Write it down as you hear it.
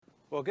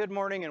Well, good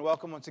morning and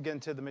welcome once again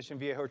to the Mission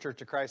Viejo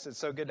Church of Christ. It's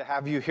so good to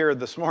have you here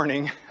this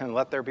morning, and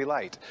let there be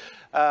light.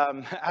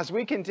 As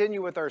we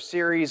continue with our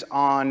series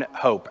on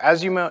hope,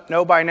 as you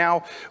know by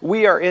now,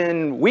 we are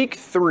in week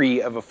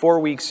 3 of a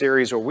 4-week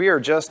series where we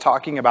are just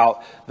talking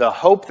about the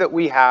hope that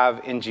we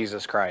have in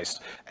Jesus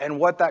Christ and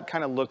what that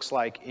kind of looks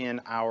like in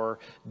our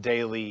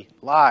daily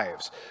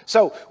lives.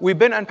 So we've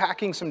been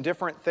unpacking some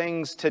different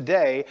things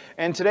today,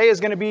 and today is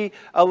going to be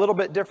a little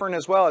bit different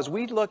as well as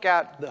we look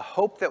at the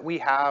hope that we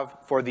have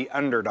for the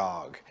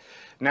underdog.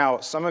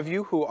 Now, some of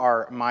you who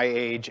are my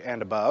age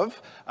and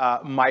above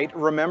might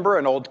remember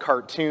an old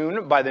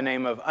cartoon by the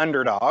name of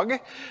Underdog.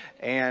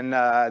 And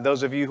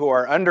those of you who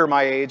are under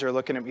my age are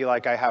looking at me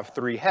like I have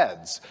 3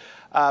 heads.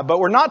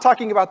 But we're not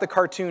talking about the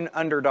cartoon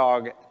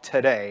Underdog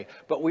today,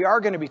 but we are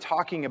going to be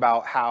talking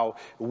about how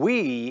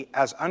we,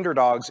 as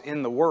underdogs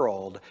in the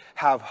world,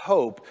 have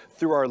hope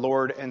through our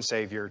Lord and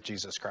Savior,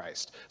 Jesus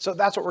Christ. So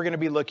that's what we're going to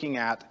be looking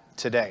at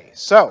today.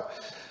 So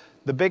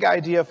the big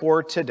idea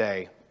for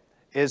today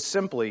is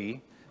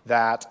simply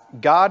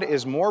that God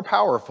is more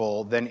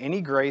powerful than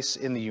any grace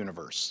in the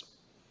universe.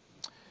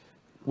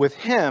 With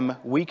Him,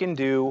 we can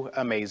do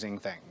amazing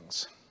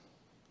things.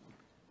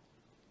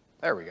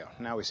 There we go.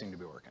 Now we seem to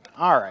be working.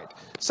 All right.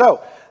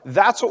 So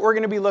that's what we're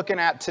going to be looking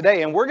at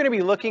today. And we're going to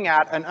be looking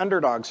at an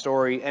underdog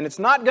story. And it's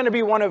not going to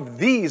be one of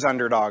these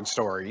underdog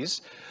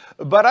stories.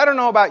 But I don't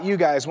know about you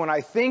guys. When I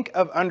think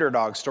of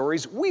underdog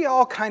stories, we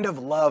all kind of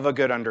love a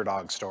good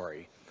underdog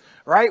story.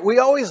 Right? We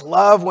always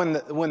love when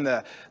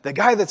the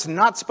guy that's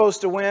not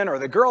supposed to win or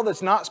the girl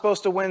that's not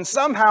supposed to win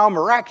somehow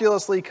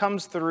miraculously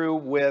comes through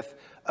with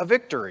a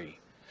victory.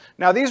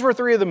 Now, these were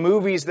 3 of the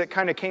movies that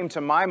kind of came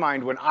to my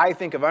mind when I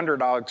think of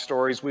underdog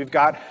stories. We've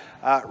got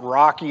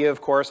Rocky,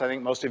 of course. I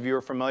think most of you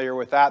are familiar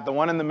with that. The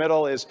one in the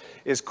middle is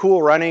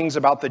Cool Runnings,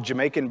 about the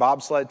Jamaican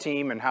bobsled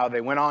team and how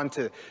they went on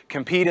to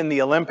compete in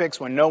the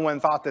Olympics when no one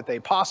thought that they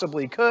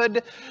possibly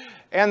could.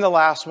 And the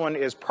last one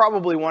is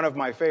probably one of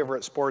my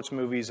favorite sports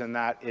movies, and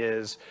that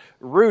is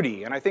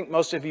Rudy. And I think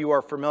most of you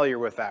are familiar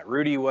with that.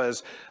 Rudy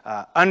was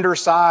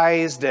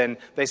undersized, and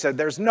they said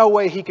there's no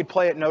way he could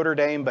play at Notre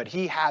Dame, but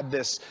he had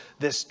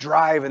this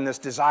drive and this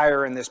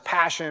desire and this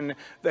passion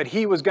that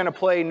he was going to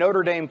play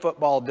Notre Dame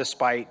football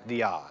despite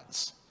the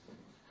odds.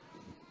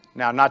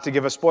 Now, not to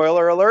give a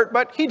spoiler alert,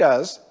 but he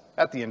does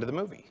at the end of the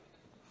movie.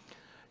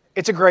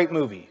 It's a great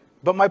movie.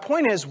 But my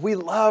point is, we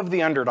love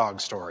the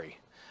underdog story.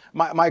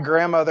 My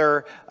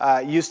grandmother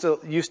used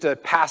to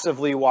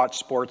passively watch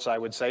sports, I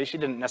would say. She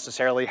didn't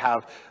necessarily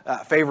have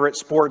favorite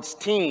sports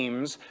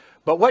teams,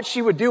 but what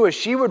she would do is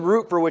she would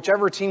root for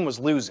whichever team was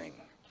losing.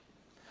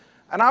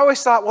 And I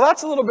always thought, well,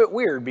 that's a little bit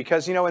weird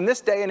because, you know, in this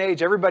day and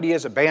age, everybody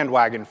is a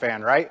bandwagon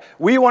fan, right?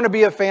 We want to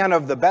be a fan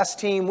of the best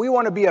team. We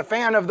want to be a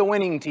fan of the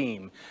winning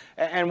team.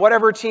 And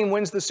whatever team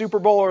wins the Super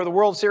Bowl or the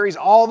World Series,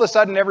 all of a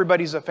sudden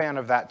everybody's a fan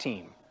of that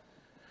team.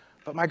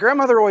 But my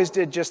grandmother always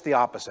did just the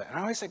opposite. And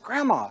I always said,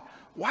 Grandma,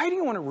 why do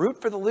you want to root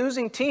for the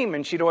losing team?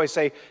 And she'd always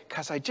say,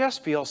 because I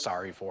just feel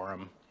sorry for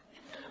them.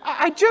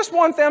 I just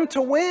want them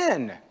to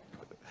win.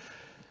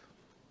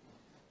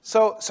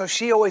 So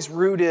she always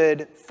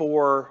rooted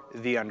for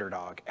the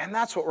underdog. And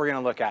that's what we're going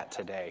to look at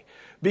today.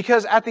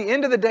 Because at the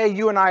end of the day,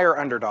 you and I are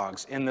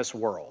underdogs in this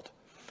world.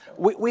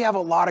 We have a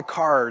lot of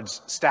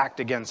cards stacked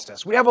against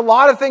us. We have a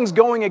lot of things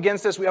going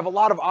against us. We have a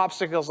lot of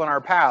obstacles on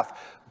our path.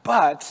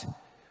 But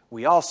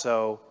we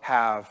also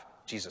have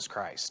Jesus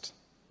Christ.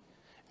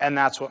 And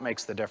that's what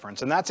makes the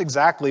difference. And that's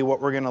exactly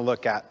what we're going to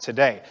look at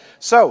today.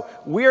 So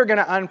we are going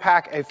to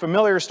unpack a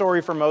familiar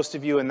story for most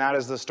of you, and that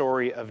is the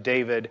story of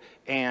David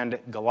and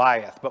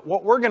Goliath. But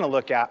what we're going to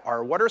look at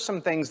are what are some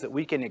things that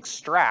we can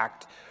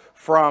extract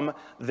from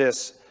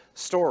this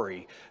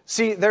story.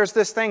 See, there's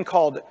this thing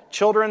called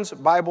Children's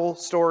Bible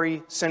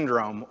Story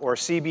Syndrome, or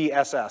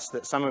CBSS,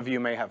 that some of you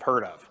may have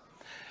heard of.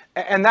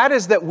 And that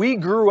is that we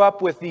grew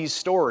up with these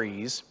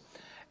stories,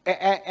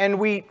 and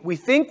we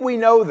think we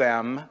know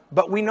them,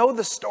 but we know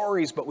the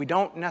stories, but we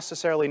don't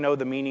necessarily know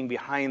the meaning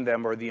behind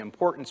them or the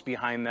importance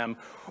behind them,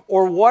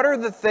 or what are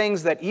the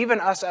things that even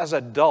us as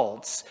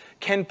adults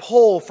can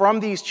pull from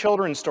these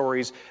children's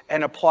stories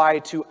and apply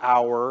to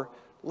our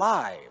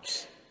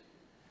lives.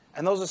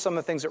 And those are some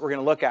of the things that we're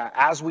going to look at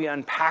as we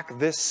unpack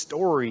this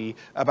story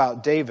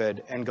about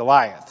David and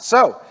Goliath.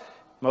 So,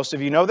 most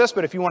of you know this,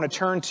 but if you want to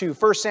turn to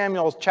 1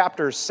 Samuel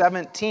chapter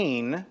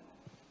 17,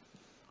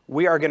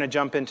 we are going to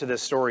jump into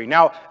this story.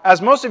 Now,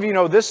 as most of you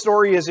know, this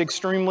story is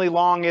extremely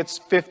long. It's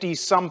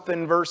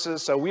 50-something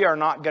verses, so we are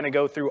not going to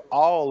go through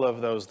all of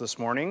those this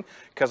morning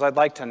because I'd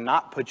like to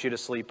not put you to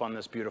sleep on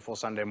this beautiful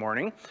Sunday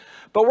morning.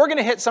 But we're going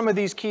to hit some of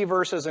these key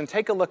verses and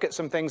take a look at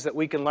some things that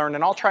we can learn,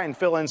 and I'll try and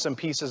fill in some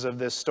pieces of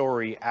this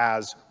story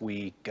as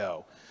we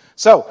go.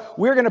 So,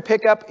 we're going to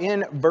pick up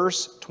in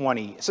verse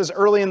 20. It says,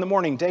 "Early in the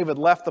morning, David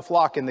left the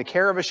flock in the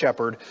care of a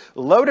shepherd,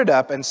 loaded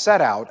up, and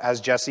set out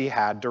as Jesse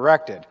had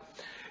directed.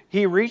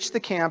 He reached the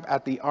camp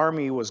as the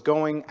army was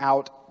going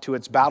out to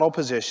its battle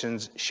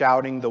positions,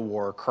 shouting the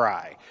war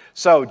cry.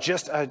 So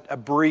just a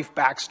brief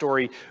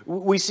backstory.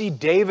 We see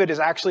David is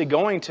actually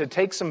going to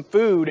take some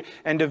food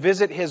and to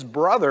visit his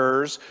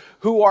brothers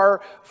who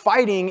are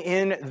fighting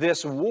in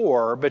this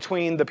war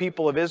between the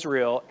people of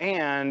Israel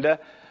and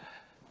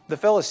the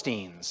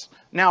Philistines.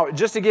 Now,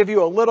 just to give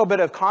you a little bit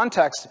of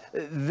context,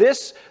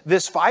 this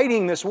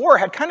fighting, this war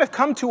had kind of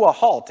come to a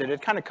halt. It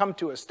had kind of come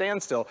to a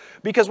standstill.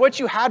 Because what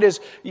you had is,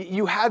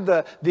 you had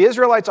the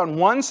Israelites on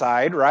one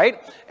side, right?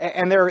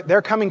 And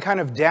they're coming kind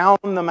of down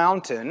the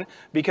mountain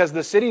because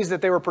the cities that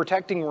they were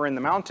protecting were in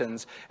the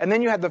mountains. And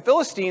then you had the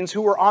Philistines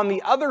who were on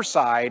the other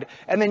side,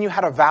 and then you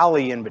had a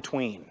valley in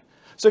between.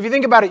 So if you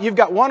think about it, you've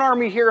got one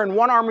army here and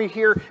one army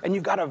here, and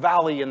you've got a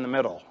valley in the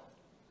middle.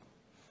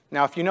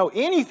 Now, if you know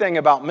anything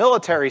about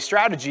military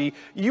strategy,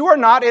 you are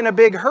not in a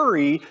big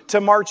hurry to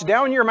march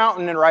down your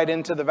mountain and right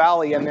into the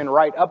valley and then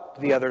right up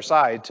the other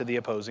side to the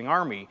opposing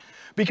army.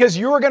 Because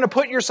you are going to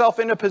put yourself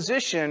in a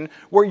position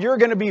where you're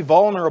going to be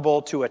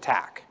vulnerable to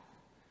attack.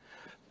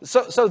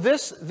 So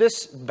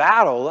this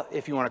battle,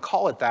 if you want to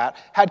call it that,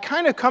 had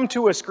kind of come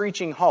to a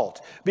screeching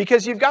halt.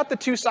 Because you've got the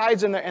two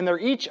sides and they're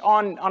each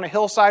on a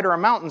hillside or a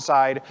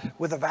mountainside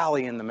with a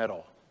valley in the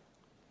middle.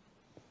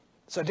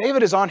 So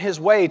David is on his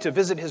way to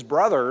visit his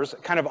brothers,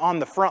 kind of on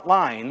the front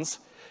lines,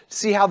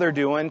 see how they're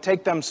doing,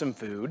 take them some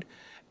food,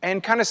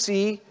 and kind of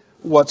see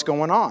what's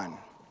going on.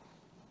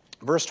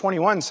 Verse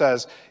 21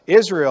 says,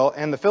 Israel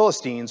and the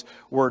Philistines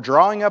were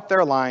drawing up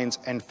their lines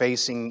and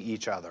facing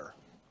each other.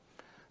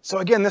 So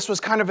again, this was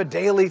kind of a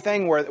daily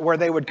thing where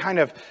they would kind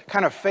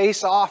of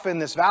face off in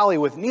this valley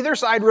with neither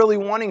side really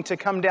wanting to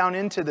come down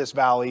into this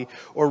valley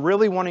or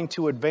really wanting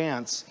to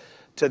advance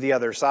to the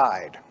other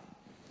side.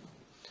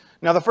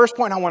 Now, the first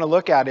point I want to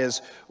look at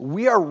is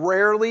we are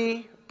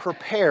rarely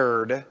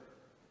prepared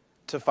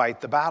to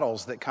fight the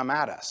battles that come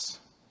at us.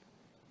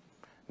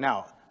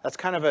 Now, that's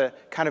kind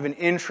of an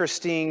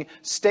interesting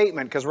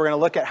statement because we're going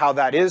to look at how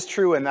that is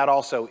true and that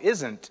also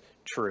isn't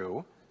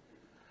true.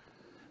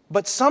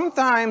 But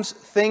sometimes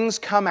things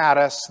come at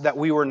us that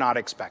we were not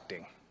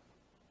expecting.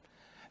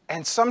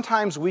 And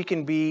sometimes we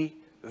can be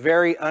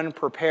very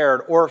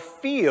unprepared or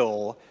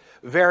feel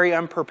very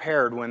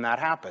unprepared when that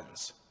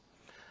happens.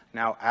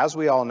 Now, as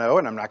we all know,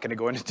 and I'm not going to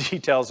go into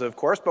details, of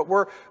course, but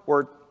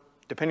we're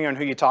depending on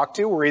who you talk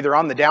to, we're either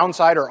on the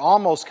downside or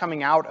almost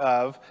coming out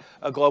of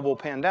a global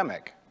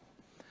pandemic.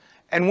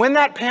 And when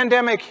that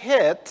pandemic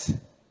hit,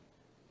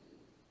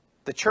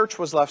 the church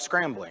was left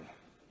scrambling.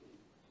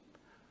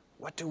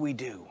 What do we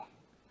do?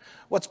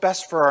 What's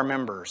best for our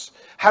members?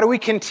 How do we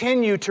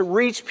continue to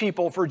reach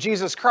people for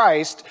Jesus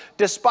Christ,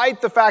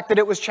 despite the fact that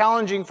it was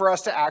challenging for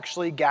us to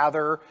actually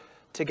gather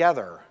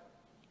together?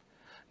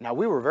 Now,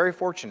 we were very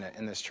fortunate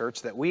in this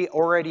church that we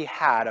already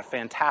had a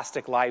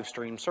fantastic live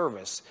stream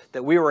service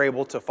that we were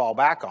able to fall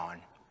back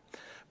on.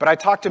 But I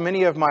talked to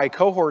many of my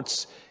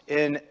cohorts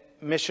in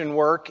mission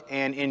work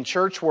and in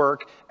church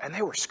work, and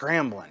they were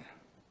scrambling.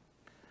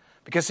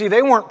 Because, see,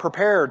 they weren't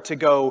prepared to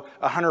go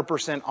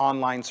 100%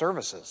 online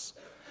services.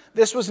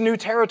 This was new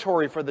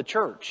territory for the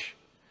church.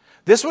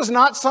 This was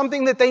not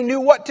something that they knew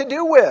what to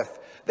do with.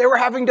 They were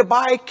having to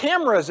buy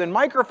cameras and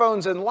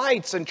microphones and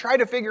lights and try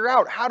to figure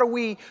out how do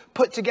we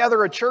put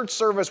together a church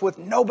service with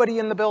nobody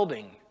in the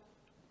building.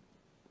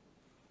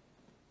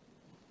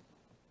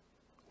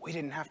 We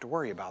didn't have to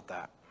worry about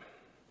that.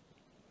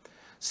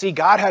 See,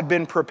 God had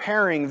been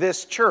preparing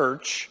this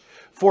church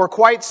for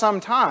quite some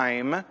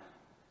time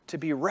to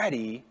be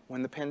ready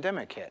when the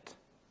pandemic hit.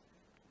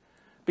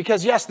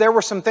 Because yes, there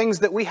were some things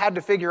that we had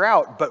to figure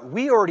out, but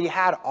we already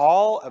had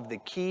all of the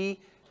key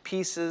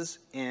pieces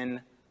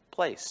in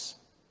place.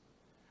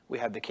 We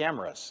had the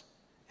cameras,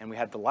 and we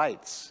had the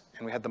lights,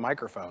 and we had the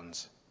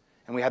microphones,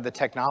 and we had the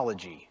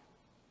technology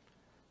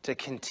to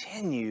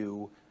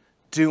continue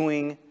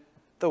doing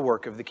the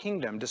work of the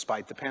kingdom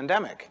despite the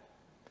pandemic.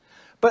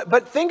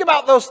 But think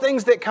about those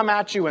things that come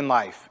at you in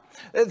life.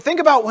 Think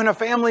about when a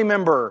family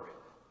member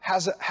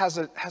has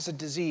a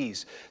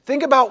disease.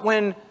 Think about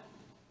when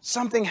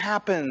something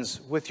happens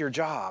with your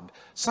job.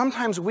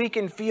 Sometimes we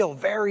can feel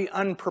very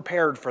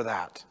unprepared for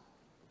that.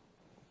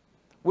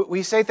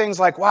 We say things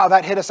like, wow,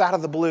 that hit us out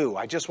of the blue.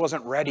 I just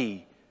wasn't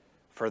ready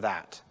for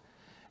that.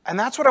 And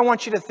that's what I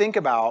want you to think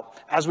about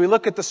as we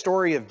look at the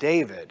story of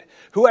David,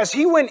 who as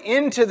he went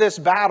into this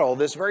battle,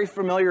 this very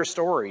familiar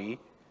story,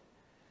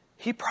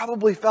 he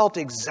probably felt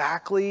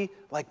exactly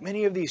like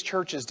many of these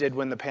churches did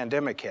when the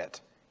pandemic hit.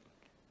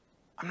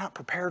 I'm not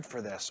prepared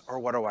for this, or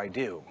what do I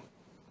do?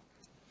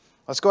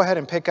 Let's go ahead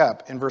and pick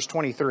up in verse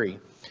 23.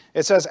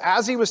 It says,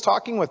 as he was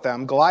talking with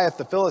them, Goliath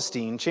the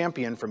Philistine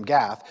champion from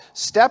Gath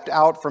stepped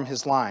out from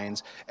his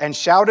lines and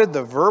shouted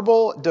the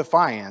verbal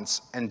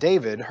defiance, and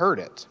David heard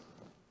it.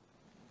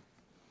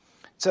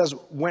 It says,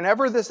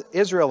 whenever the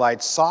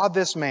Israelites saw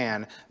this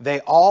man, they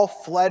all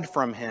fled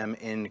from him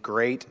in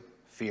great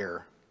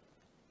fear.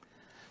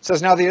 It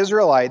says, now the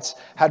Israelites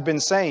had been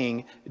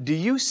saying, do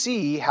you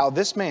see how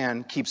this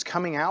man keeps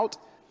coming out?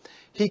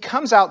 He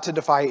comes out to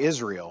defy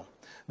Israel.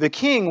 The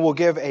king will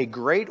give a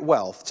great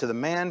wealth to the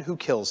man who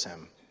kills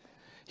him.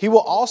 He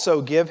will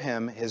also give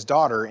him his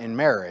daughter in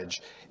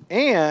marriage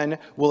and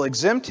will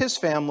exempt his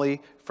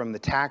family from the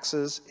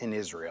taxes in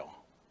Israel.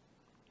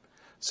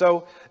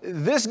 So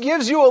this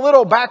gives you a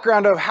little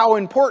background of how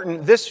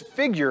important this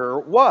figure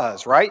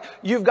was, right?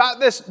 You've got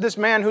this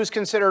man who's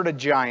considered a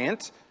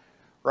giant,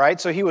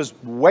 right? So he was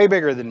way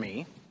bigger than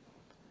me.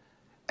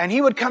 And he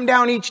would come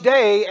down each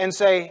day and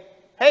say,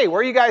 hey,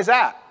 where are you guys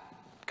at?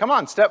 Come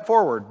on, step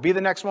forward, be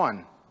the next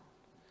one.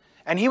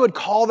 And he would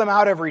call them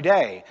out every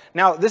day.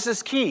 Now, this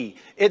is key.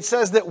 It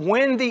says that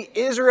when the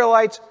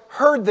Israelites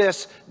heard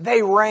this,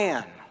 they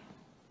ran.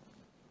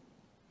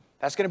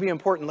 That's going to be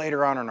important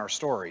later on in our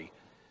story.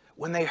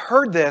 When they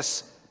heard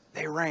this,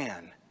 they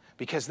ran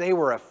because they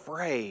were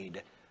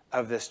afraid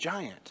of this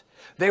giant.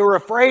 They were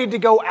afraid to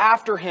go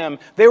after him.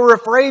 They were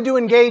afraid to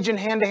engage in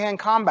hand-to-hand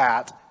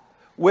combat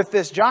with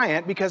this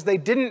giant because they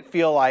didn't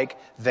feel like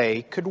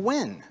they could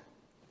win.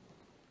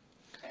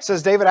 It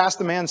says, David asked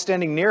the man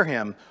standing near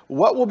him,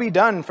 what will be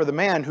done for the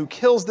man who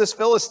kills this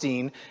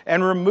Philistine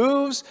and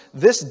removes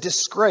this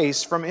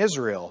disgrace from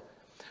Israel?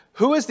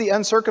 Who is the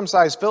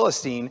uncircumcised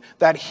Philistine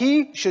that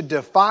he should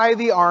defy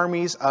the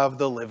armies of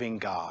the living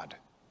God?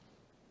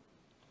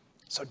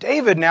 So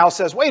David now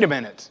says, wait a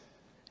minute.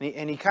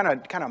 And he kind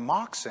of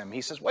mocks him. He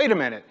says, wait a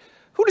minute.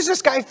 Who does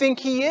this guy think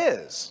he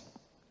is?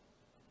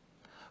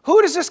 Who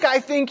does this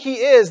guy think he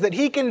is that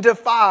he can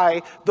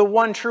defy the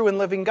one true and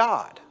living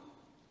God?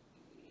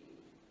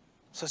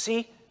 So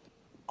see,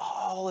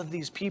 all of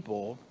these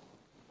people,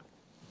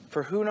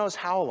 for who knows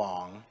how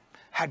long,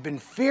 had been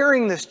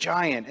fearing this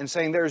giant and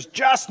saying, there's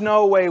just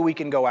no way we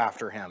can go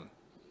after him.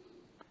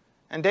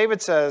 And David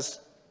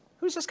says,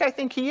 who's this guy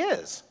think he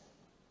is?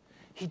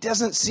 He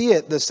doesn't see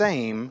it the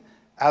same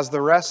as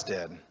the rest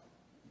did.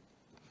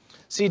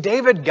 See,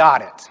 David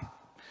got it.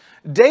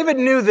 David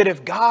knew that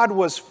if God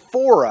was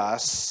for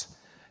us,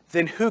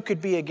 then who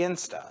could be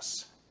against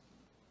us?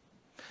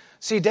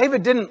 See,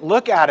 David didn't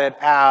look at it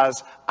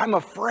as, I'm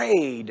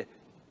afraid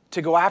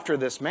to go after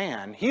this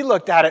man. He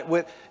looked at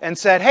it and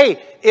said,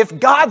 hey, if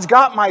God's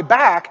got my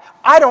back,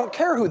 I don't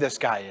care who this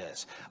guy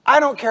is. I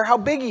don't care how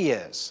big he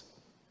is.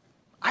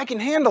 I can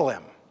handle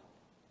him.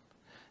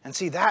 And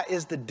see, that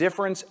is the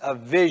difference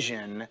of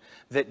vision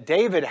that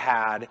David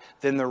had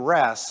than the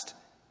rest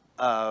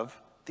of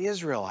the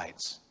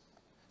Israelites.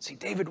 See,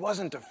 David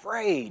wasn't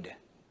afraid.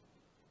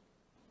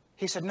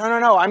 He said,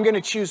 no, I'm going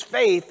to choose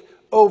faith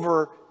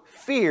over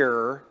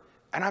fear,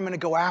 and I'm going to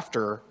go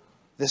after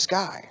this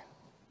guy.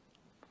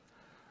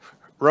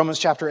 Romans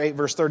chapter 8,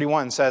 verse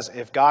 31 says,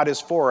 if God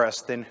is for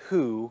us, then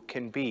who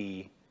can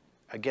be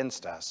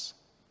against us?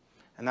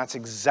 And that's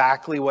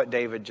exactly what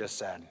David just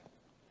said.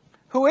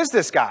 Who is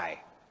this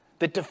guy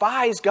that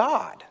defies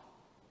God?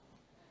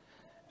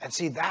 And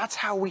see, that's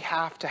how we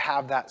have to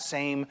have that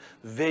same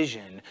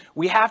vision.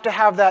 We have to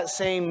have that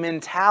same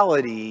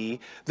mentality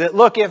that,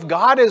 look, if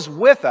God is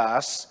with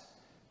us,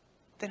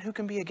 then who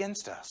can be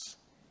against us?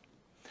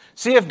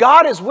 See, if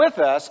God is with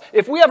us,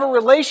 if we have a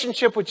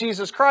relationship with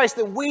Jesus Christ,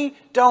 then we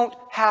don't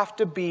have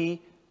to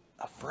be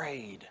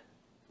afraid.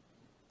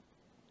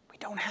 We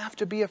don't have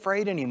to be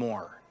afraid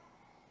anymore.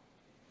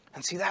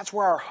 And see, that's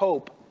where our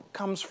hope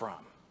comes from.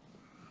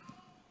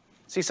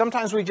 See,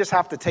 sometimes we just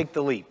have to take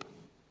the leap.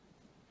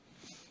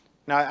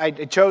 Now, I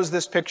chose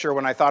this picture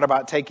when I thought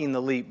about taking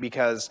the leap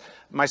because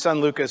my son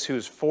Lucas,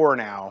 who's 4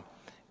 now,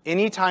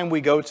 anytime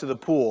we go to the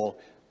pool,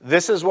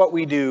 this is what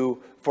we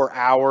do for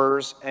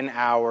hours and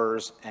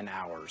hours and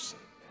hours.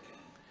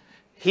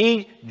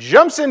 He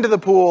jumps into the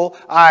pool,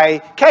 I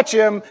catch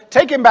him,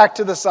 take him back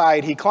to the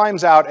side, he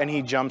climbs out, and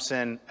he jumps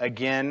in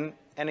again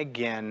and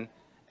again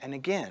and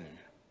again.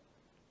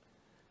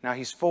 Now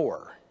he's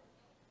 4.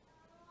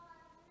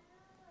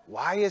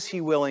 Why is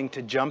he willing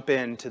to jump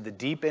into the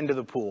deep end of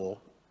the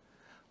pool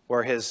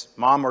where his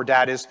mom or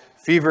dad is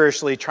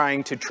feverishly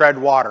trying to tread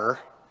water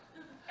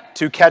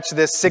to catch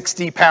this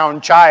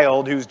 60-pound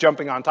child who's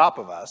jumping on top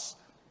of us?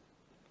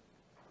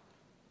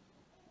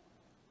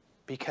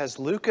 Because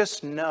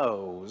Lucas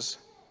knows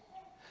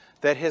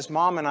that his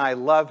mom and I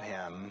love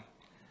him,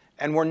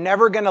 and we're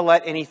never going to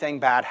let anything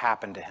bad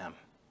happen to him.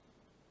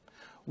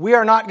 We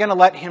are not going to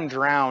let him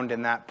drown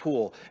in that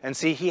pool. And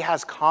see, he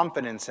has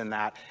confidence in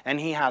that, and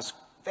he has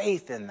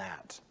faith in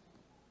that.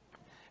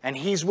 And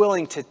he's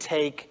willing to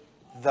take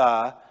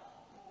the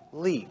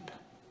leap.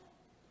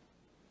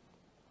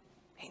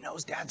 He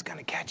knows Dad's going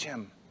to catch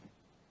him.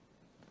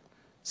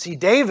 See,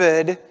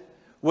 David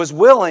was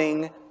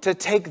willing to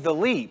take the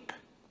leap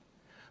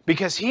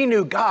because he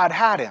knew God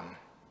had him.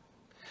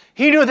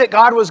 He knew that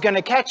God was going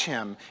to catch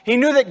him. He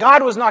knew that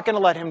God was not going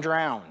to let him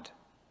drown.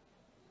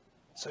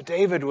 So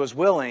David was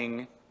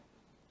willing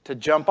to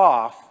jump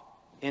off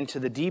into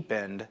the deep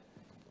end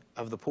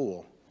of the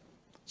pool.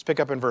 Let's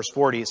pick up in verse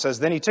 40. It says,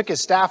 then he took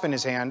his staff in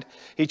his hand.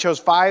 He chose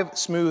 5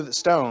 smooth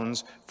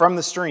stones from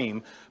the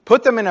stream,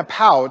 put them in a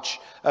pouch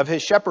of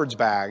his shepherd's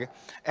bag,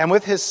 and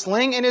with his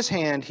sling in his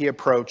hand, he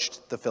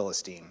approached the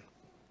Philistine.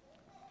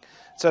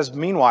 It says,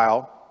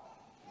 meanwhile,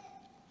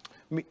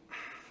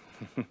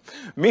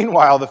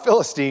 the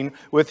Philistine,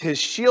 with his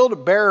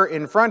shield bearer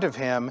in front of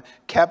him,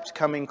 kept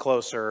coming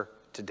closer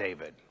to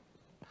David.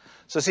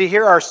 So see,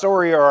 here our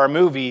story or our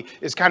movie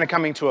is kind of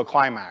coming to a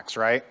climax,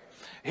 right?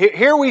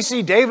 Here we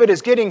see David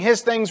is getting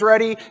his things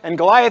ready and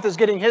Goliath is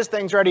getting his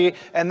things ready,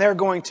 and they're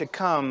going to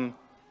come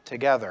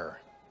together.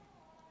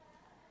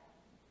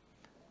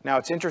 Now,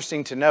 it's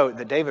interesting to note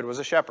that David was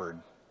a shepherd.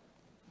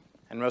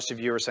 And most of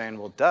you are saying,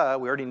 well, duh,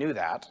 we already knew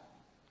that.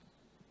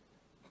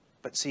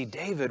 But see,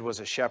 David was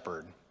a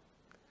shepherd.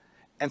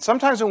 And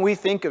sometimes when we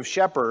think of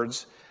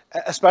shepherds,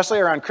 especially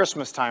around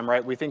Christmas time,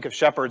 right? We think of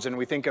shepherds and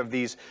we think of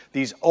these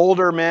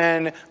older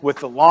men with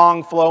the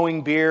long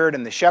flowing beard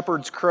and the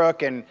shepherd's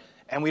crook, and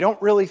we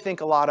don't really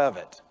think a lot of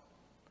it.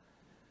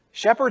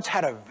 Shepherds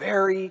had a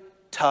very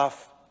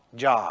tough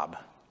job,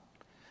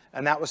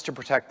 and that was to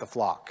protect the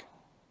flock.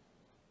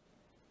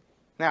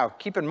 Now,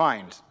 keep in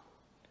mind,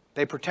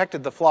 they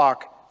protected the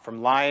flock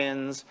from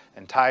lions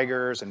and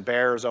tigers and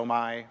bears, oh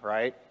my,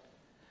 right?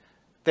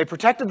 They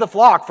protected the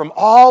flock from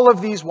all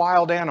of these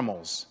wild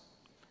animals.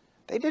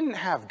 They didn't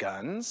have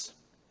guns.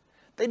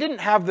 They didn't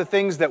have the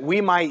things that we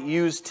might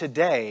use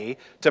today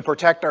to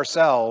protect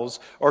ourselves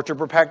or to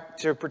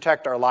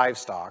protect our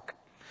livestock.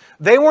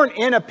 They weren't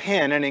in a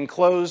pen, an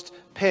enclosed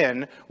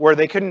pen, where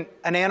an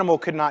animal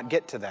could not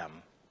get to them.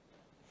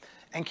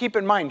 And keep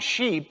in mind,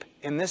 sheep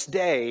in this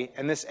day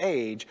and this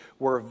age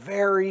were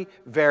very,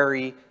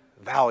 very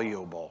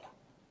valuable.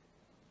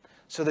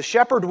 So the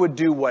shepherd would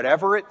do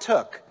whatever it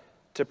took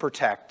to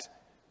protect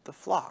the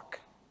flock.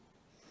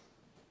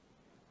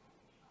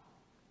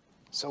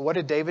 So what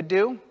did David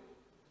do?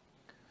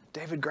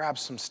 David grabbed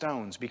some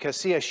stones because,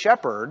 see, a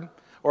shepherd,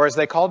 or as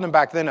they called him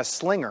back then, a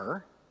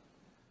slinger,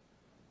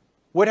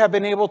 would have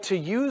been able to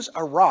use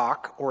a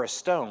rock or a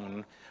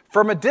stone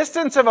from a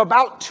distance of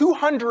about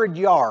 200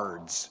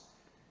 yards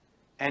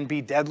and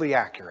be deadly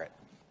accurate.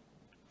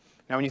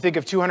 Now, when you think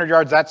of 200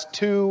 yards, that's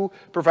 2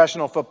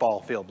 professional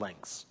football field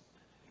lengths.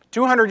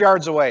 200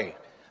 yards away,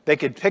 they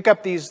could pick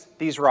up these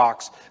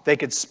rocks, they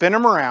could spin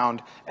them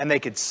around, and they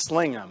could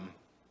sling them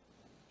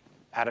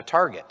at a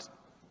target.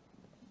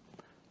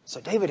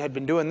 So David had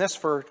been doing this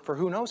for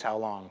who knows how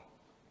long,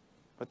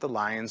 with the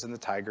lions and the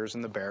tigers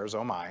and the bears,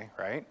 oh my,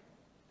 right?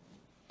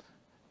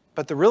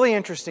 But the really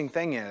interesting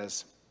thing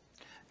is,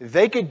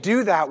 they could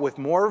do that with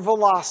more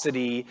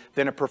velocity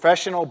than a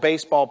professional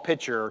baseball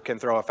pitcher can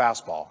throw a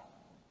fastball.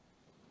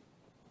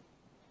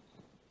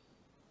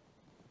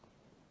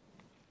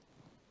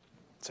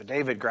 So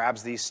David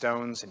grabs these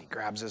stones and he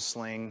grabs his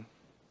sling.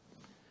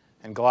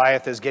 And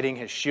Goliath is getting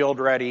his shield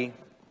ready.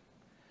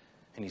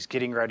 And he's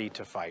getting ready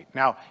to fight.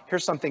 Now,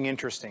 here's something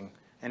interesting.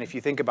 And if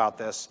you think about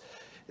this,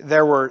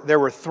 there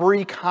were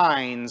 3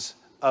 kinds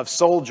of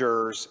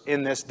soldiers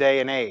in this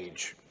day and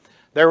age.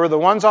 There were the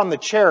ones on the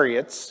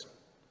chariots.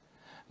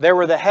 There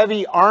were the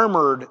heavy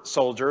armored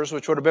soldiers,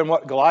 which would have been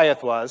what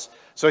Goliath was.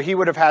 So he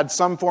would have had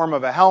some form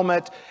of a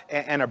helmet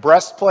and a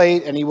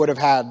breastplate, and he would have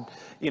had,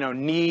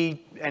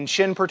 knee and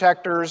shin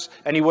protectors,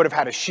 and he would have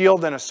had a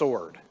shield and a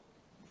sword.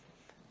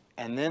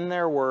 And then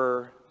there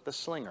were the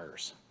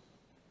slingers.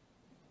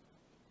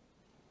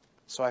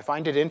 So I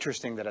find it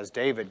interesting that as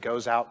David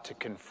goes out to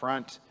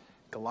confront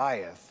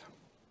Goliath,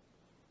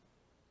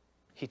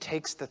 he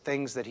takes the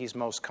things that he's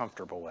most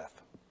comfortable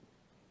with.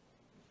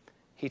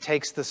 He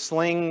takes the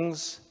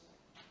slings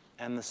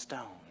and the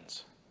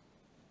stones.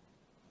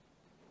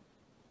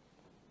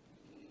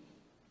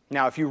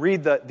 Now, if you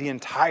read the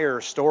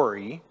entire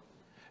story,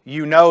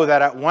 you know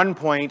that at one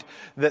point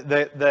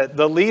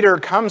the leader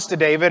comes to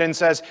David and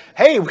says,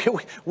 hey,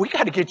 we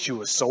got to get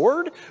you a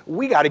sword.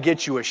 We got to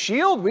get you a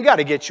shield. We got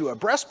to get you a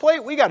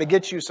breastplate. We got to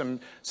get you some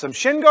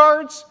shin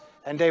guards.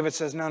 And David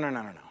says,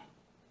 no.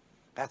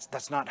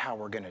 That's not how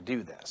we're going to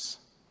do this.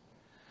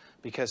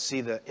 Because,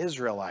 see, the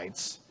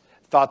Israelites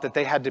thought that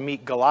they had to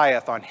meet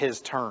Goliath on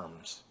his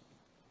terms.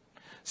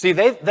 See,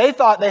 they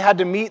thought they had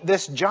to meet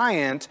this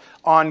giant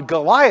on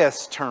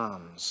Goliath's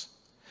terms.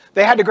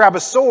 They had to grab a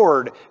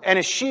sword and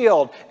a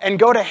shield and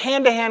go to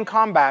hand-to-hand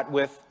combat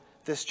with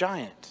this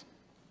giant.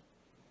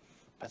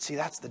 But see,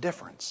 that's the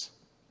difference.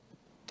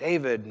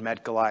 David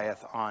met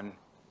Goliath on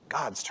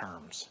God's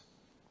terms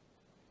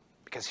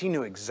because he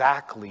knew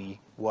exactly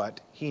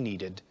what he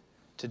needed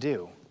to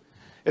do.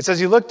 It says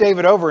he looked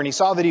David over and he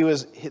saw that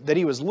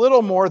he was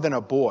little more than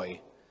a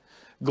boy,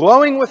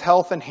 glowing with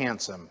health and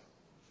handsome,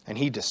 and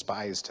he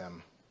despised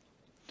him.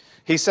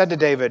 He said to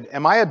David,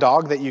 am I a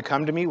dog that you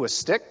come to me with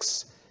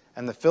sticks?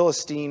 And the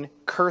Philistine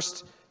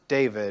cursed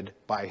David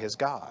by his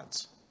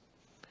gods.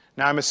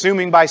 Now I'm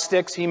assuming by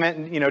sticks he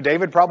meant,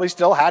 David probably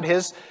still had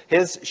his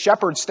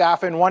shepherd's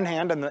staff in one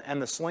hand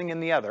and the sling in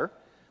the other,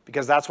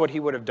 because that's what he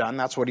would have done.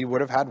 That's what he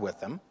would have had with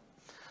him.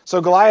 So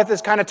Goliath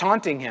is kind of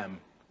taunting him.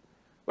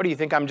 What do you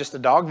think, I'm just a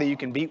dog that you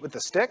can beat with a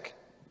stick?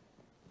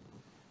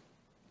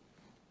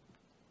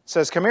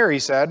 Says, come here, he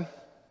said,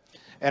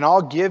 and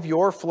I'll give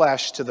your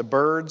flesh to the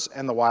birds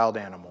and the wild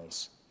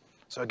animals.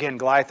 So again,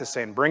 Goliath is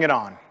saying, bring it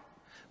on.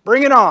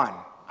 Bring it on.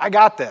 I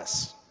got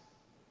this.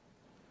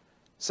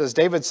 Says,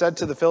 David said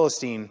to the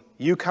Philistine,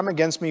 you come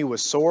against me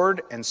with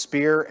sword and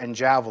spear and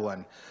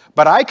javelin,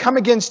 but I come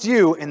against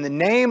you in the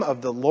name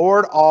of the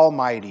Lord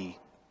Almighty,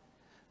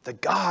 the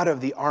God of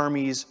the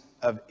armies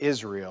of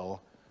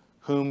Israel,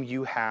 whom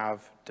you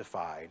have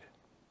defied.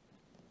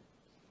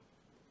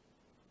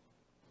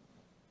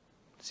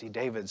 See,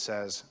 David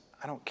says,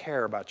 I don't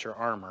care about your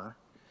armor,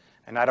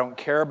 and I don't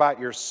care about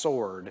your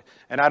sword,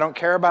 and I don't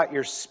care about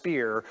your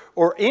spear,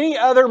 or any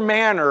other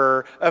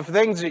manner of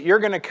things that you're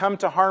going to come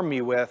to harm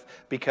me with,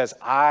 because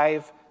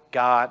I've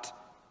got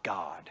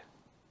God.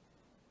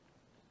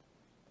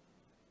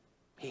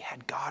 He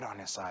had God on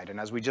his side. And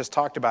as we just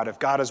talked about, if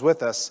God is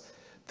with us,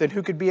 then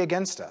who could be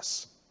against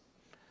us?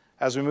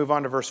 As we move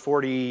on to verse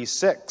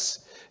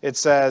 46, it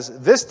says,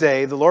 This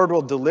day the Lord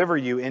will deliver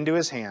you into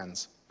his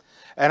hands,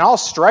 and I'll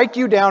strike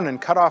you down and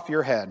cut off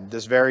your head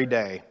this very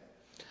day.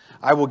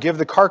 I will give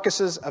the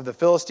carcasses of the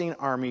Philistine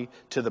army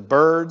to the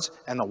birds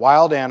and the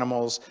wild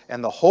animals,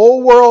 and the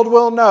whole world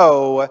will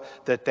know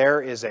that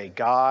there is a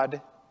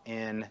God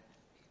in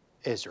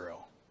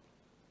Israel.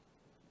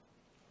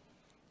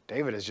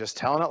 David is just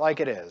telling it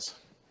like it is.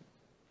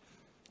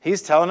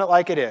 He's telling it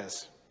like it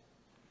is.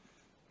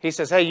 He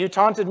says, hey, you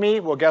taunted me?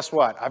 Well, guess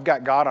what? I've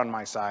got God on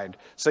my side.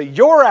 So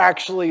you're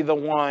actually the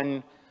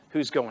one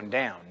who's going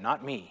down,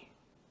 not me.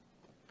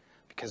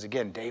 Because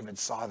again, David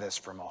saw this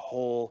from a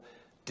whole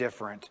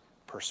different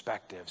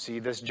perspective. See,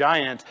 this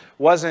giant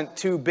wasn't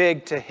too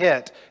big to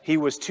hit. He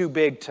was too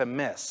big to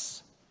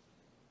miss.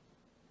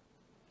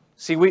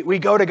 See, we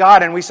go to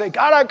God and we say,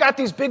 God, I've got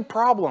these big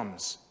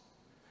problems.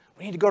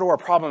 We need to go to our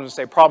problems and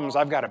say, problems,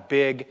 I've got a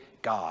big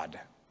God.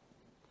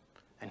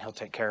 And he'll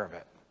take care of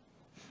it.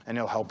 And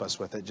he'll help us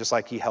with it, just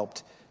like he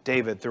helped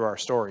David through our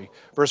story.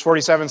 Verse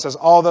 47 says,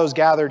 all those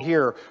gathered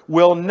here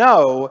will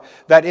know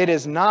that it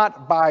is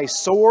not by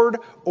sword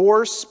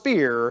or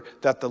spear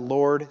that the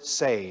Lord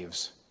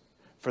saves.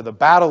 For the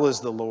battle is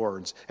the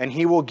Lord's, and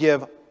he will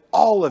give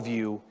all of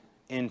you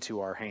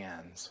into our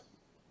hands.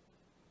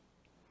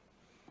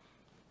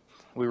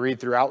 We read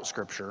throughout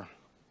Scripture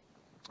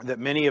that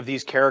many of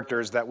these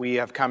characters that we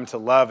have come to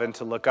love and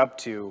to look up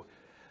to,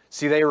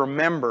 see, they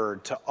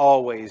remembered to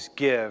always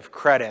give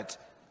credit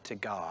to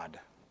God.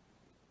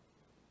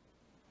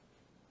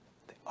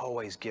 They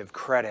always give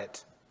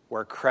credit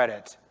where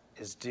credit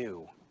is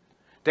due.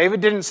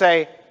 David didn't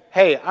say,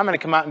 hey, I'm going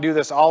to come out and do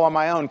this all on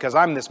my own because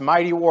I'm this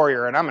mighty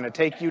warrior and I'm going to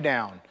take you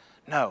down.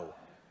 No.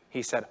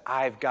 He said,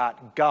 I've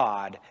got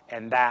God,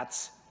 and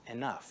that's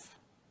enough.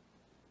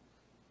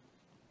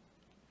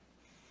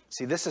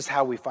 See, this is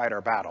how we fight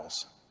our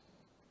battles.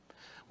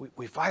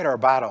 We fight our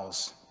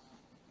battles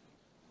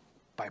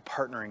by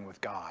partnering with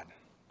God.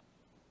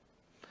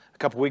 A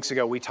couple weeks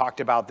ago, we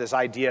talked about this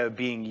idea of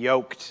being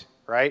yoked,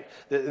 right?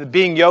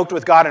 Being yoked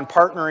with God and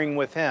partnering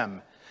with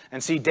him.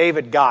 And see,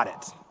 David got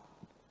it.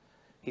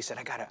 He said,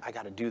 I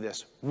gotta do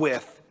this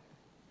with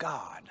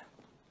God.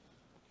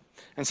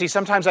 And see,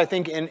 sometimes I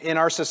think in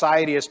our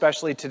society,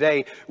 especially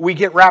today, we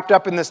get wrapped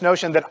up in this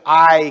notion that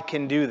I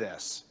can do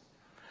this.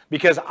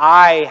 Because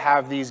I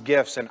have these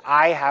gifts, and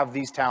I have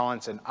these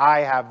talents, and I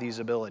have these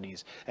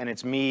abilities. And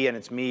it's me, and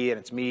it's me, and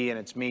it's me, and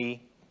it's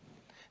me.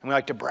 And we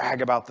like to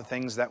brag about the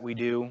things that we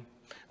do. And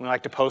we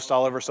like to post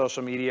all over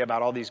social media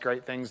about all these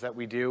great things that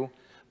we do.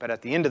 But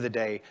at the end of the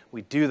day,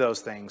 we do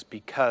those things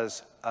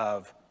because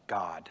of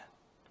God.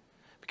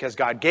 Because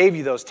God gave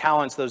you those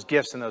talents, those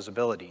gifts, and those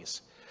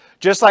abilities.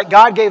 Just like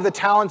God gave the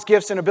talents,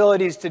 gifts, and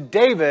abilities to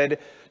David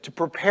to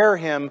prepare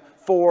him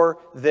for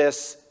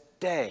this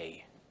day.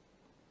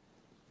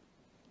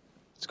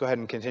 Let's go ahead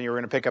and continue. We're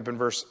going to pick up in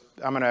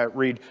I'm going to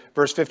read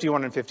verse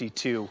 51 and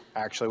 52,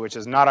 actually, which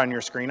is not on your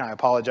screen. I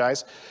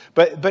apologize.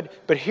 But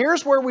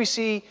here's where we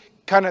see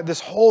kind of this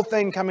whole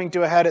thing coming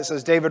to a head. It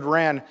says David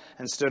ran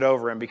and stood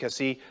over him because,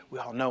 see, we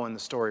all know in the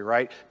story,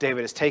 right?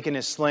 David has taken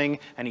his sling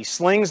and he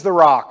slings the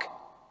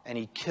rock and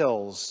he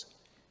kills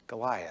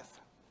Goliath.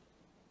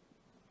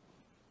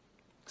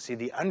 See,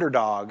 the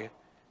underdog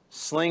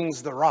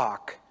slings the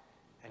rock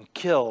and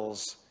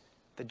kills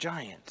the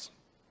giant.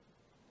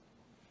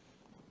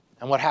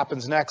 And what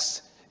happens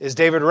next is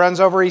David runs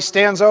over, he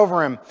stands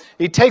over him.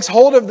 He takes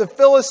hold of the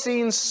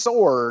Philistine's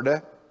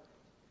sword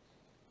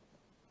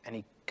and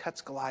he cuts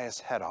Goliath's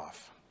head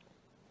off.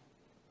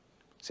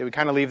 See, we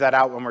kind of leave that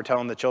out when we're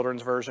telling the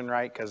children's version,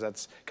 right? Because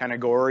that's kind of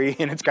gory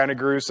and it's kind of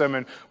gruesome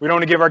and we don't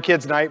want to give our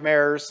kids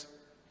nightmares.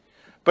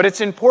 But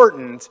it's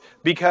important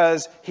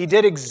because he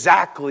did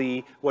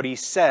exactly what he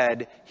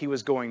said he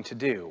was going to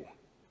do.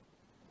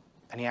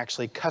 And he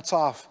actually cuts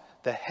off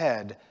the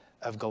head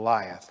of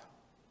Goliath.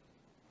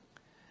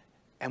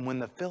 And when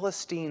the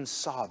Philistines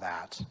saw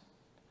that,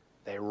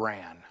 they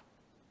ran.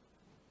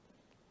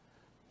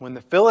 When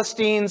the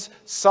Philistines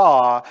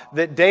saw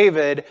that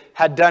David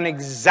had done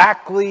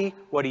exactly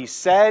what he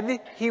said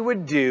he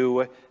would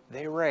do,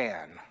 they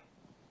ran.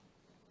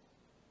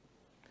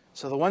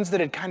 So the ones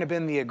that had kind of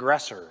been the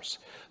aggressors,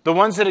 the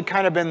ones that had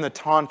kind of been the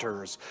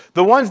taunters,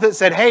 the ones that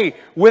said, hey,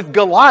 with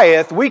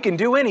Goliath, we can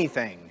do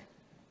anything,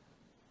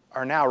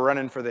 are now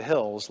running for the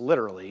hills,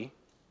 literally,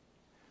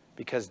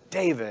 because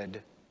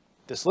David,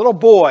 this little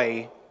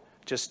boy,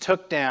 just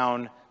took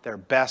down their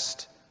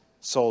best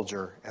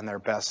soldier and their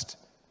best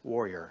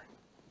warrior.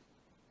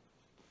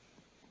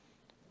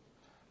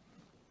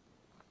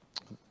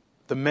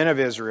 The men of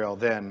Israel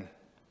then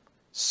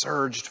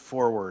surged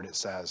forward, it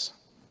says,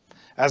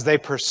 as they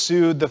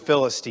pursued the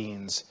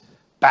Philistines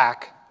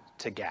back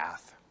to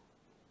Gath.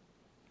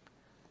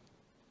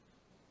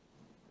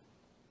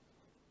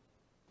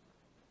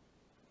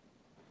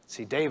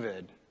 See,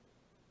 David,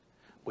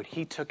 when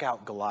he took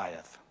out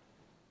Goliath,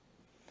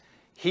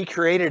 he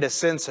created a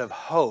sense of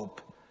hope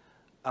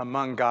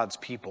among God's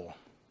people.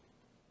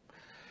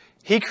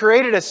 He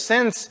created a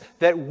sense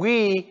that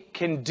we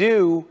can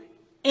do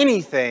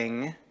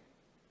anything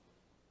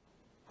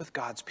with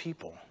God's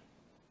people.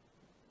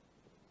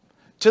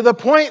 To the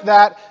point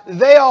that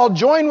they all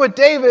join with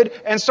David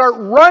and start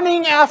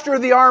running after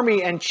the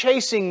army and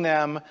chasing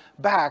them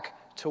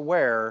back to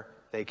where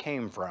they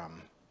came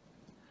from.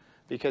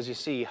 Because you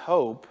see,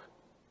 hope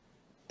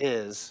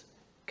is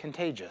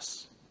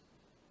contagious.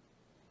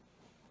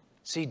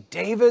 See,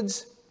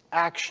 David's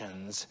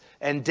actions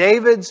and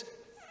David's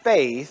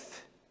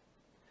faith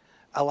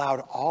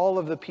allowed all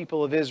of the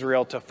people of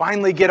Israel to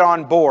finally get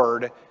on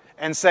board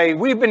and say,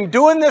 we've been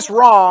doing this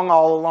wrong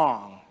all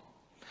along.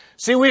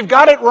 See, we've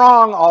got it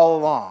wrong all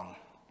along.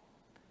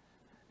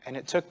 And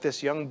it took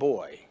this young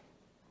boy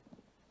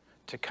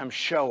to come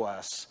show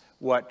us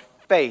what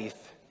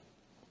faith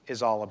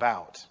is all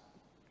about.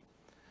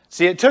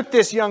 See, it took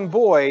this young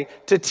boy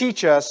to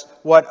teach us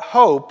what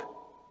hope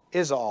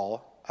is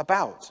all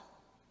about.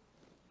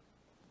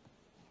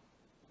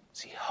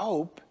 See,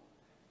 hope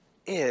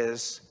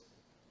is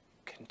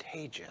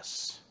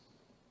contagious.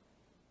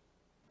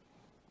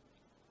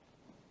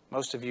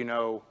 Most of you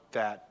know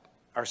that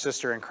our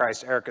sister in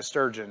Christ, Erica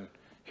Sturgeon,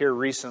 here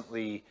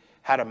recently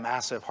had a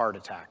massive heart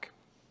attack.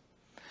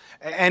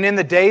 And in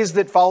the days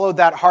that followed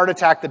that heart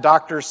attack, the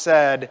doctors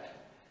said,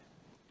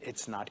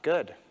 it's not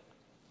good.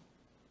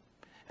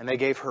 And they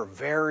gave her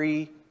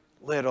very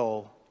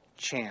little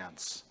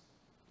chance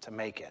to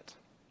make it.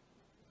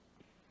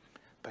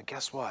 But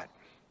guess what?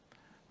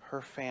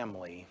 Her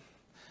family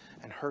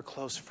and her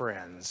close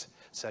friends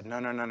said,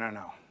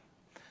 no.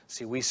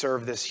 See, we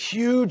serve this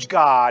huge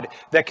God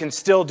that can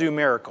still do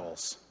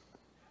miracles.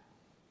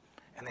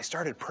 And they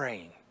started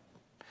praying.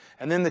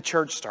 And then the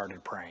church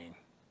started praying.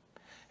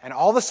 And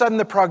all of a sudden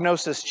the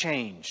prognosis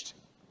changed.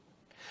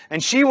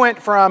 And she went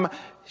from,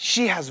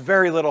 she has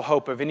very little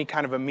hope of any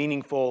kind of a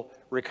meaningful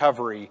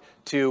recovery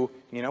to,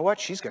 you know what?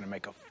 She's going to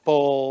make a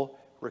full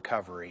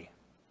recovery.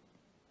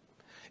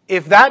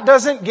 If that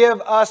doesn't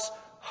give us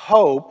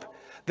hope,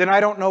 then I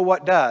don't know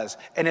what does.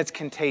 And it's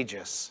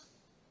contagious.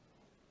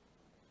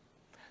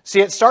 See,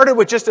 it started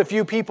with just a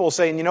few people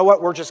saying, you know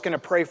what? We're just going to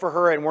pray for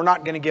her and we're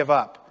not going to give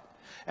up.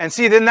 And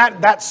see, then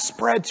that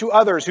spread to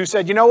others who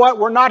said, you know what?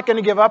 We're not going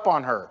to give up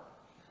on her.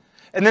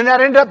 And then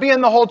that ended up being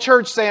the whole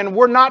church saying,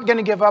 we're not going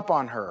to give up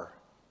on her.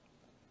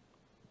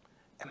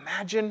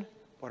 Imagine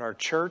what our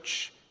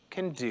church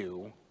can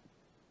do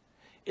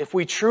if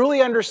we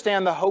truly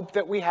understand the hope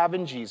that we have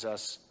in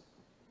Jesus,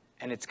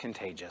 and it's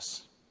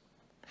contagious.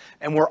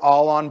 And we're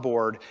all on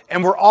board,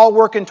 and we're all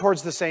working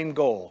towards the same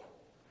goal.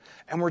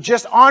 And we're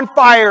just on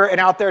fire and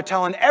out there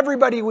telling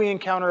everybody we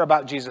encounter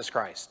about Jesus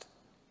Christ.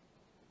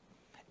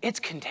 It's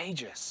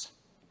contagious.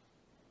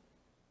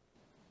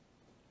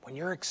 When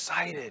you're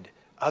excited,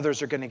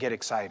 others are going to get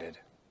excited.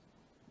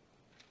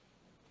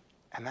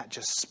 And that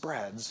just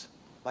spreads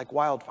like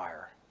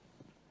wildfire.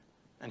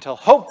 Until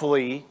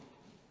hopefully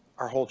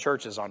our whole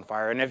church is on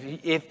fire. And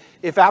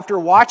if after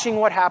watching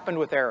what happened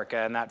with Erica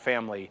and that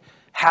family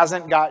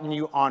hasn't gotten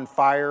you on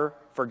fire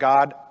for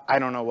God, I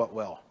don't know what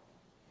will.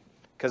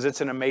 Because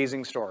it's an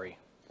amazing story.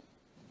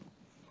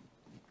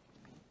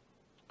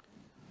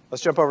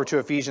 Let's jump over to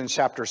Ephesians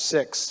chapter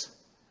 6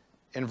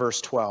 and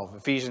verse 12.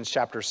 Ephesians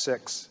chapter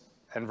 6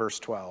 and verse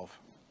 12.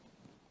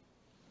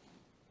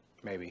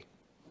 Maybe.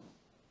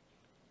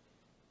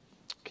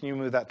 Can you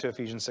move that to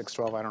Ephesians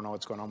 6:12? I don't know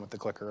what's going on with the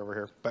clicker over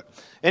here. But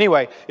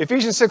anyway,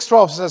 Ephesians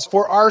 6:12 says,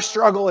 for our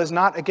struggle is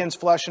not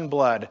against flesh and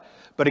blood,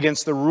 but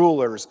against the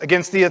rulers,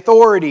 against the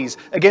authorities,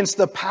 against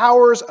the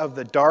powers of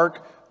the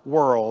dark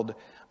world,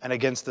 and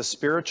against the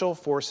spiritual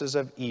forces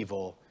of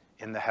evil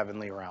in the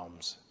heavenly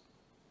realms.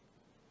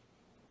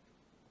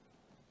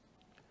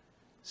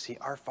 See,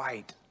 our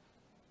fight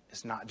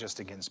is not just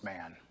against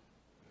man.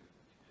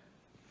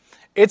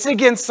 It's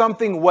against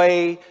something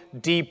way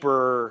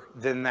deeper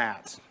than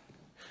that.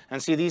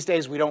 And see, these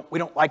days we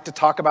don't like to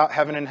talk about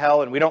heaven and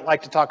hell, and we don't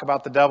like to talk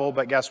about the devil,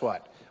 but guess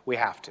what? We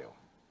have to.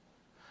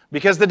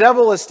 Because the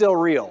devil is still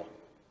real.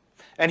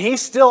 And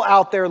he's still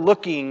out there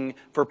looking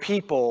for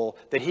people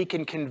that he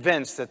can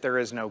convince that there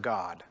is no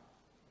God.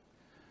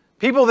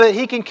 People that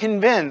he can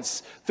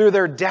convince through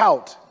their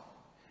doubt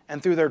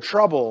and through their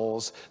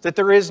troubles that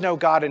there is no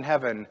God in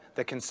heaven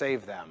that can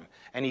save them.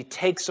 And he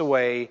takes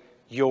away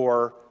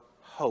your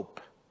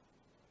hope.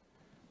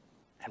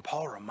 And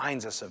Paul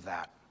reminds us of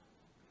that.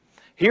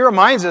 He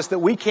reminds us that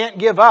we can't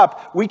give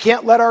up. We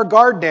can't let our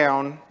guard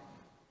down.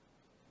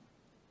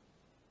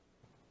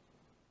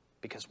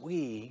 Because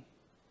we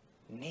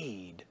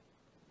need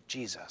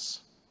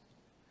Jesus.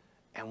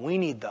 And we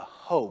need the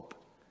hope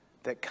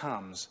that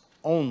comes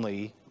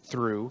only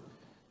through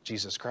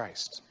Jesus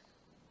Christ.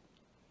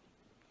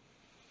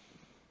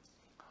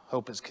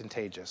 Hope is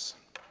contagious.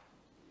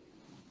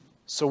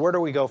 So where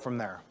do we go from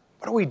there?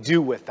 What do we do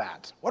with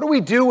that? What do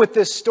we do with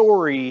this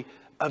story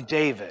of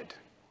David?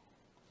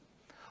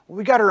 Well,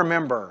 we got to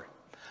remember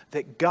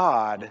that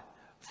God,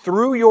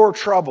 through your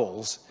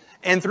troubles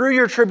and through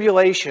your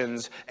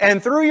tribulations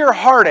and through your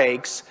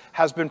heartaches,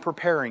 has been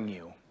preparing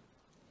you.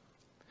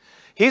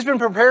 He's been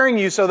preparing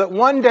you so that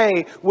one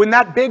day when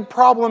that big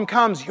problem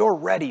comes, you're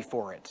ready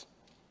for it.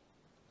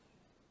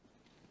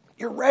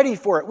 You're ready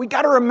for it. We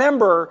got to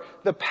remember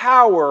the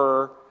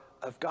power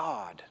of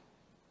God.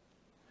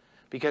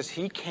 Because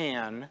He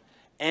can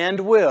and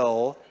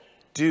will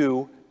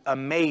do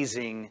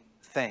amazing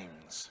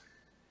things.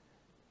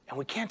 And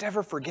we can't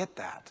ever forget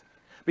that.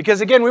 Because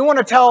again, we want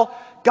to tell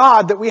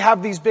God that we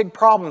have these big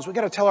problems. We've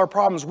got to tell our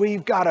problems,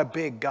 we've got a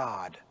big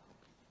God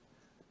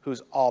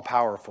who's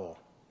all-powerful.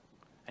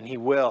 And He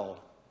will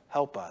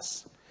help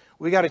us.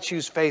 We got to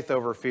choose faith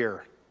over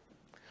fear.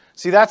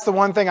 See, that's the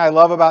one thing I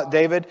love about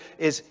David,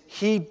 is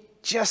he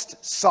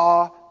just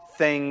saw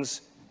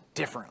things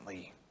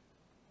differently.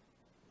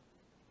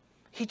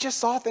 He just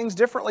saw things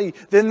differently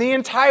than the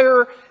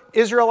entire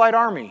Israelite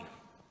army.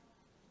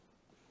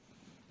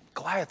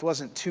 Goliath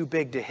wasn't too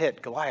big to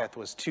hit. Goliath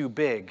was too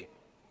big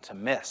to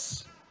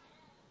miss.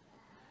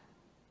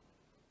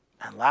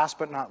 And last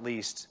but not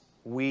least,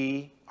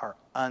 we are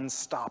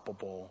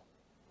unstoppable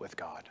with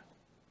God.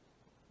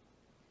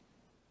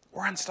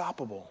 We're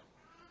unstoppable.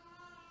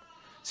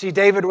 See,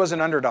 David was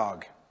an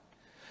underdog.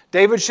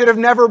 David should have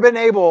never been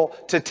able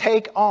to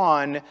take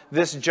on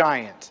this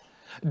giant.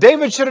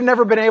 David should have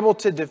never been able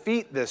to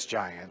defeat this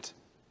giant.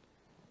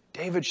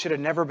 David should have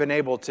never been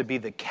able to be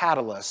the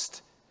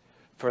catalyst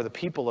for the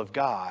people of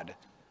God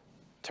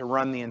to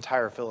run the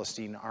entire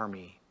Philistine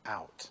army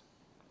out.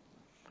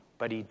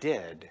 But he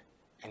did,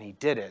 and he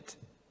did it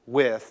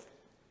with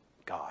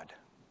God.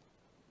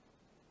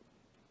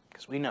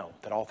 Because we know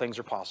that all things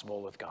are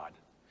possible with God.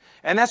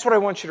 And that's what I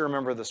want you to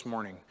remember this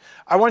morning.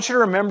 I want you to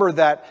remember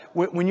that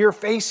when you're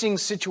facing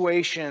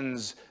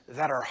situations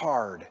that are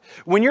hard,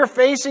 when you're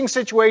facing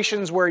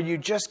situations where you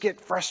just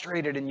get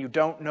frustrated and you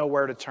don't know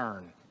where to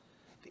turn,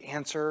 the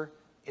answer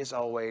is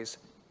always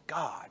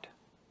God.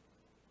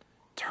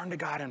 Turn to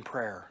God in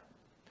prayer.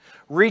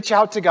 Reach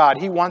out to God.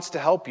 He wants to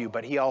help you,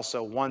 but He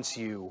also wants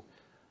you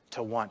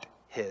to want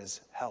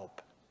His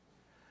help.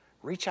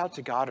 Reach out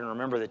to God and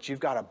remember that you've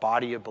got a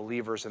body of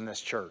believers in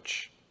this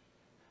church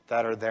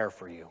that are there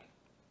for you.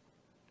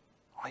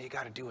 All you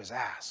got to do is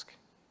ask.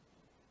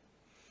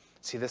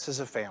 See, this is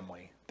a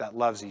family that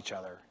loves each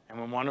other. And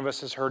when one of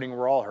us is hurting,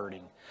 we're all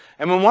hurting.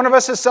 And when one of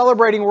us is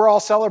celebrating, we're all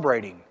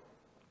celebrating.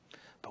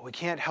 But we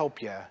can't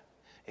help you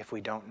if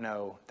we don't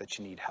know that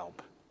you need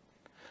help.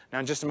 Now,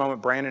 in just a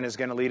moment, Brandon is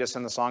going to lead us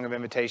in the song of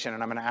invitation,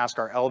 and I'm going to ask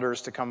our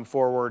elders to come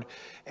forward.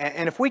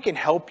 And if we can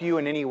help you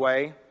in any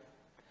way,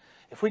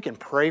 if we can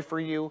pray for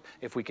you,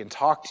 if we can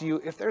talk to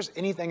you, if there's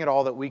anything at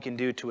all that we can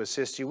do to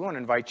assist you, we want to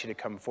invite you to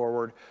come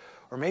forward.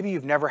 Or maybe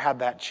you've never had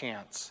that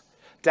chance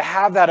to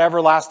have that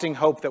everlasting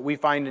hope that we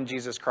find in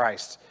Jesus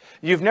Christ.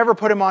 You've never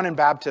put Him on in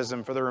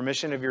baptism for the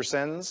remission of your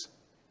sins.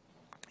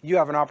 You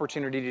have an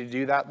opportunity to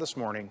do that this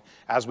morning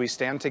as we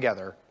stand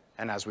together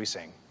and as we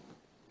sing.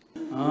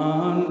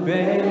 On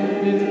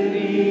bended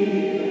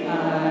knee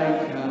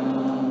I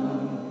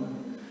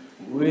come,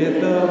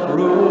 with a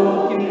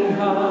broken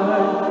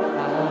heart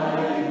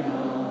I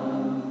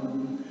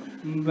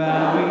come,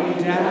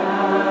 bowing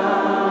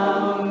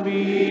down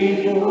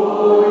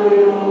before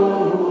your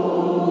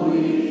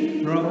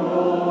holy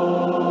throne.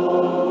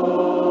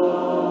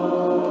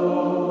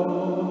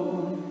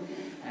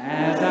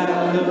 As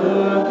I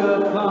look